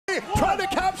trying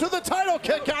to capture the title,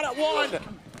 kick out at one.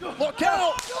 Look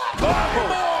out.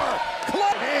 Claymore.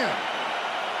 Man.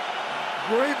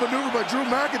 Great maneuver by Drew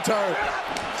McIntyre.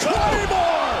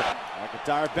 Claymore.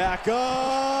 McIntyre back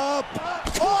up.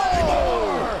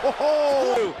 Claymore.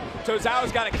 Oh.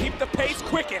 Tozawa's got to keep the pace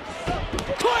quickened.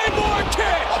 Claymore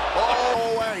kick.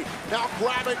 Oh, wait. Now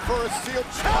grabbing for a steel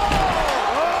chair.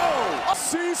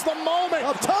 Seize the moment.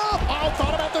 Up top. Oh,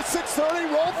 thought about the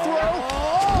 630 roll through.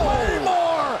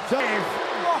 Claymore. Dave.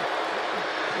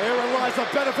 Therein lies the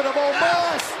benefit of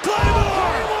Omos.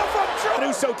 Claymore from Drew.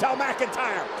 Uso tell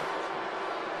McIntyre.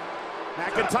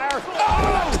 McIntyre.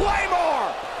 Oh,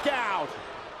 Claymore. Goud.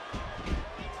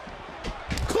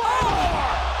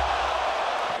 Claymore.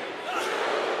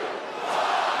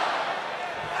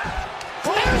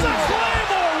 There's a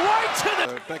Claymore right to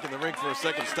the. Back in the ring for a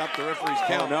second, stop the referee's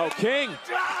count. Oh, no, King.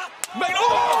 Oh, no.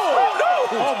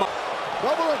 Oh, my.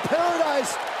 Double in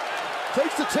paradise.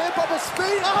 Takes the champ off his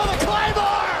feet. Oh, the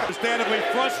Claymore! Understandably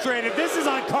frustrated. This is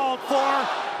uncalled for.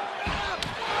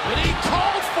 And he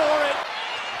called for it.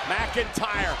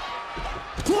 McIntyre.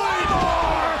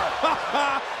 Claymore!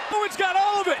 Oh, it's got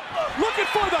all of it. Looking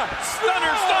for the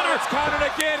stunner. It's counted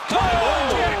again.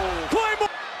 Claymore! Claymore!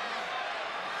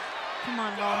 Come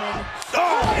on, Roman.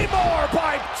 Claymore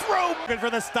by Drew. Looking for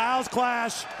the Styles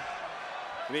Clash.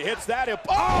 And he hits that.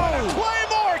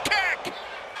 Claymore kick!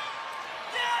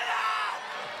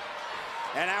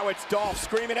 And now it's Dolph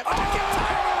screaming at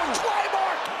McIntyre.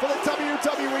 Claymore For the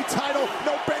WWE title,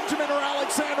 no Benjamin or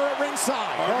Alexander at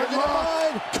ringside.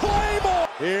 Claymore.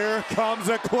 Here comes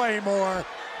a Claymore.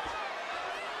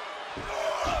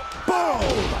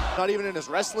 Boom! Not even in his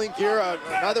wrestling gear.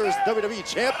 Neither is WWE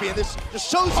champion. This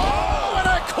just shows. Oh, and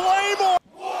a Claymore.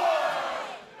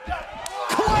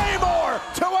 Claymore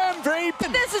to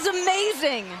MVP. This is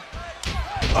amazing.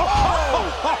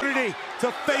 Opportunity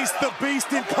to face the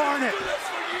beast incarnate.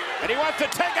 And he wants to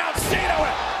take out Cena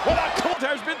with a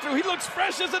McIntyre's been through. He looks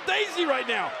fresh as a daisy right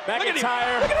now.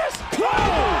 McIntyre. Look at this.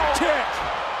 Claymore kick.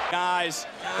 Guys,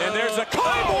 and there's a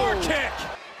Claymore kick.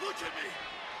 Look at me.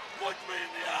 Look me in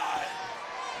the eye.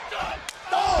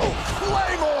 Oh,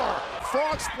 Claymore.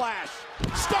 Frog splash.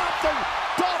 Stop the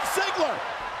Dolph Ziggler.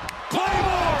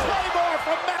 Claymore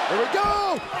from Matt. Here we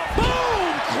go!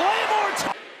 Boom! Claymore.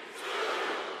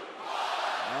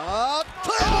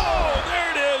 Claymore! There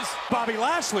it is. Bobby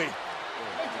Lashley.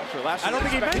 I don't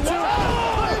think he meant to.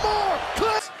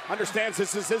 Claymore! Understands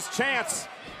this is his chance.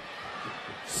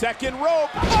 Second rope.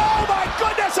 Oh my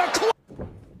goodness!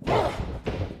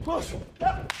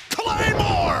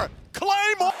 Claymore.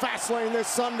 Fastlane this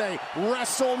Sunday.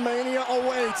 WrestleMania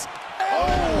awaits.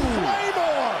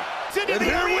 Claymore. And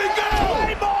here we go.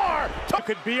 Claymore.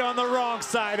 Could be on the wrong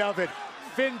side of it.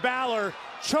 Finn Balor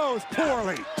chose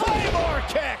poorly. Claymore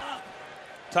kick.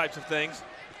 Types of things.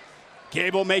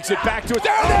 Gable makes it back to it.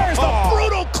 There's the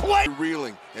brutal Claymore.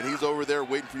 Reeling, and he's over there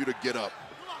waiting for you to get up.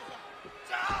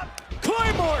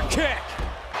 Claymore kick.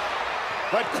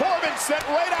 But Corbin sent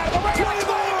right out of the ring.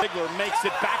 Ziggler makes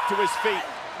it back to his feet.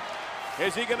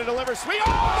 Is he going to deliver sweet?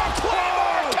 Oh, the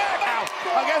Claymore kick out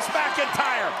against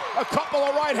McIntyre. A couple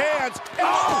of right hands.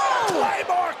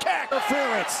 Claymore kick.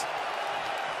 Interference.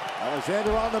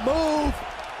 Alexander on the move.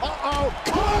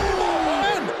 Claymore.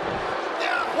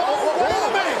 Wait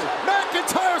a minute.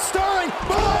 McIntyre stirring.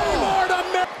 Claymore to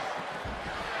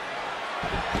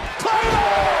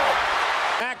Claymore.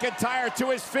 McIntyre to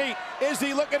his feet. Is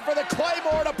he looking for the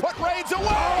Claymore to put Reigns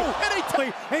away?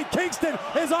 And Kingston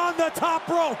is on the top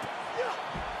rope.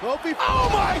 Oh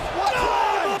my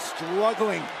God!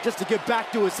 Struggling just to get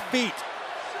back to his feet.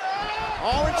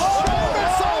 Oh my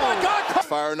God.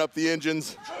 Firing up the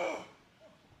engines.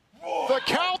 The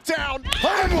countdown.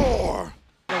 Claymore!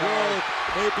 The world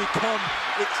may become.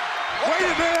 Wait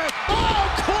a minute. Oh,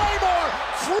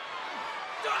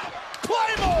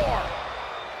 Claymore.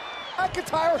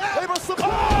 McIntyre able to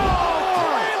support.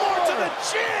 Claymore to the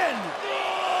chin.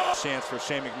 Chance for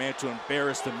Shane McMahon to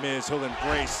embarrass The Miz. He'll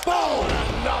embrace. Boom!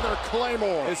 Another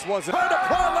Claymore. This wasn't.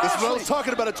 This is what I was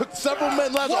talking about. It took several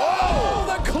men left. Oh,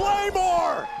 the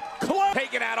Claymore!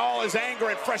 Taking out all his anger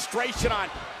and frustration on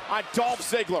Dolph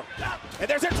Ziggler. And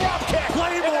there's a drop kick.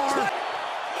 Claymore!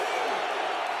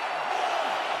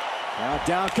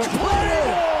 Down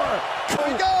completed. Here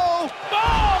we go!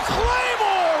 Oh,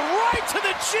 Claymore right to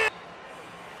the chin.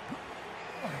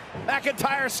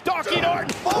 McIntyre stalking Orton.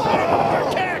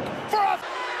 Claymore kick for a.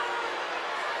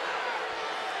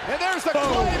 And there's the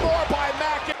Claymore by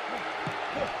McIntyre.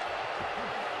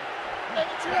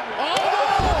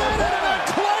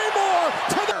 Claymore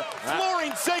to the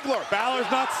Flooring Ziggler. Balor's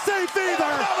not safe either.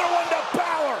 Another one to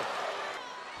Balor.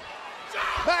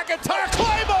 McIntyre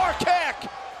Claymore kick.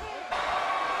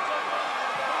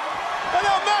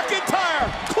 McIntyre!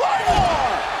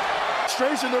 Claymore!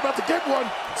 They're about to get one.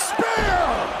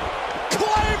 Spear!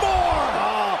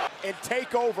 Claymore! And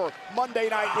take over Monday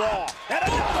Night Raw. And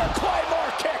another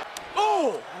Claymore kick.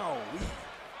 Oh!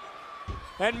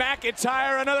 And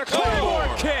McIntyre, another Claymore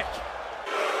kick.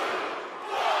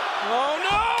 Oh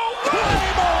no!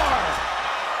 Claymore!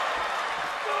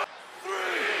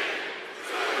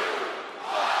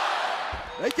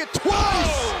 Make it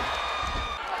twice!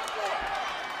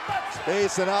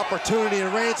 Space and opportunity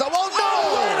and Reigns. Oh no!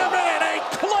 Wait a minute, a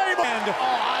Claymore!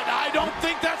 I don't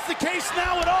think that's the case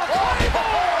now at all.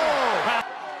 Claymore!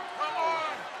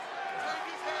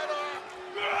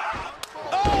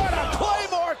 Oh, and a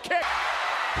Claymore kick!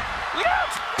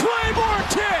 Yes! Claymore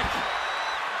kick!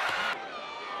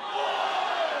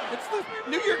 It's the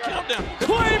New Year countdown.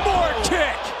 Claymore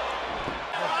kick!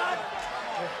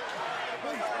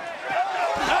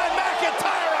 And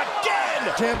McIntyre again!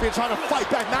 Champion trying to fight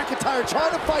back. McIntyre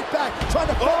trying to fight back. Trying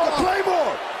to fight off.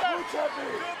 Claymore!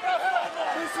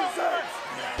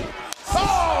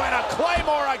 Oh, and a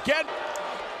Claymore again!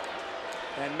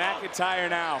 And McIntyre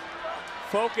now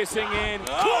focusing in.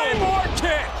 Claymore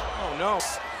kick! Oh no.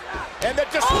 And the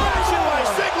distraction by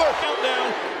Ziggler.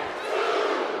 Countdown.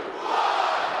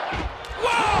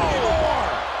 Whoa!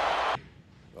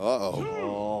 Uh-oh.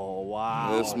 Oh,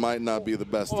 wow. This might not be the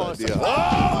best idea.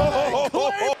 Oh!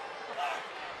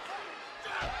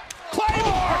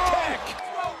 Claymore kick!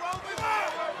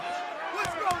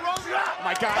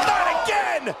 My God, not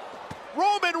again!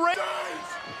 Roman Reigns!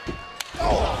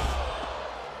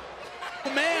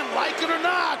 Man, like it or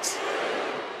not.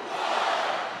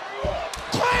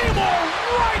 Claymore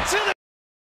right to the